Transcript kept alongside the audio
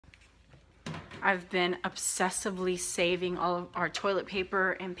I've been obsessively saving all of our toilet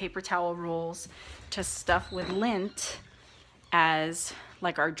paper and paper towel rolls to stuff with lint as,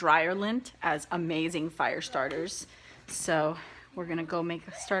 like our dryer lint, as amazing fire starters. So we're gonna go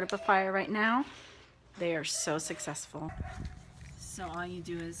start up a fire right now. They are so successful. So all you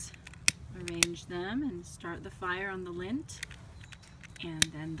do is arrange them and start the fire on the lint, and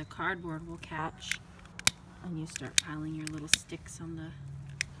then the cardboard will catch, and you start piling your little sticks on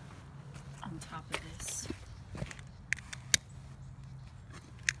top of this.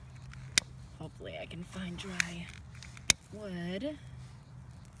 Hopefully I can find dry wood.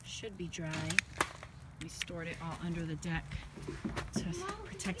 Should be dry. We stored it all under the deck to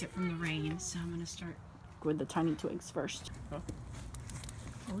protect it from the rain, so I'm gonna start with the tiny twigs first.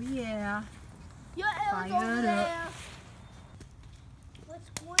 Oh yeah. Your arrow's over there.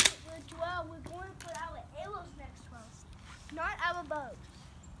 We're going to put our arrows next to us, not our bows.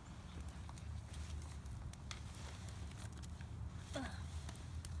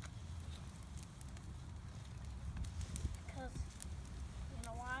 Because, you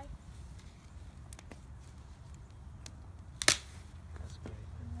know why? That's great.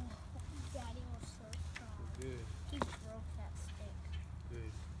 Daddy was so strong. Good. He broke that stick.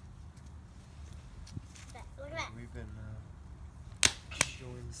 Good. Look at that. We've been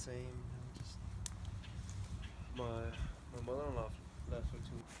doing the same. Just my mother-in-law left for 2.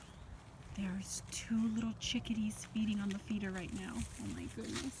 There's 2 little chickadees feeding on the feeder right now. Oh my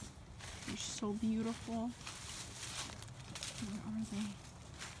goodness. They're so beautiful. Where are they?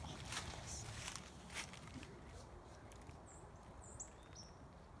 Oh my goodness.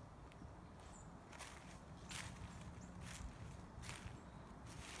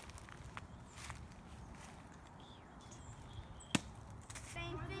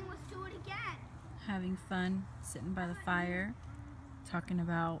 Same thing, let's do it again. Having fun, sitting by the fire, talking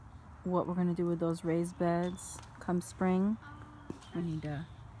about what we're gonna do with those raised beds come spring. We need to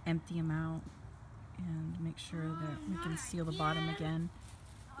empty them out and make sure that we can seal the bottom again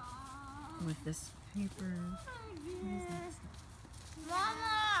with this paper. What is this?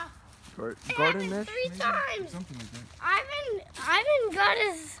 Mama! Garden mesh? 3 times! Something like that. Ivan got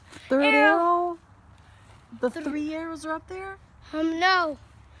his 3rd arrow. arrow? The 3 arrows are up there? No.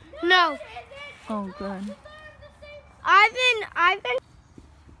 No. Oh, good. Ivan.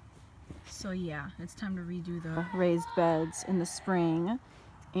 So yeah, it's time to redo the raised beds in the spring,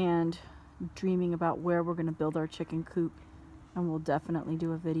 and dreaming about where we're gonna build our chicken coop. And we'll definitely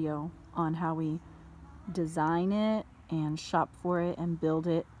do a video on how we design it and shop for it and build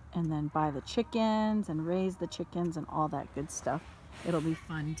it, and then buy the chickens and raise the chickens and all that good stuff. It'll be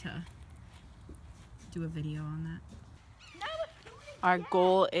fun to do a video on that. Our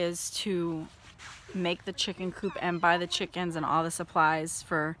goal is to make the chicken coop and buy the chickens and all the supplies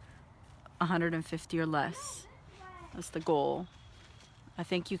for $150 or less. That's the goal. I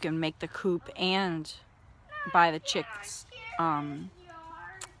think you can make the coop and buy the chicks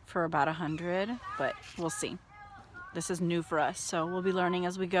for about $100, but we'll see. This is new for us, so we'll be learning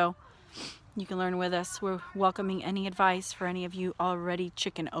as we go. You can learn with us. We're welcoming any advice for any of you already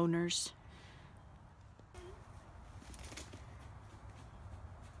chicken owners.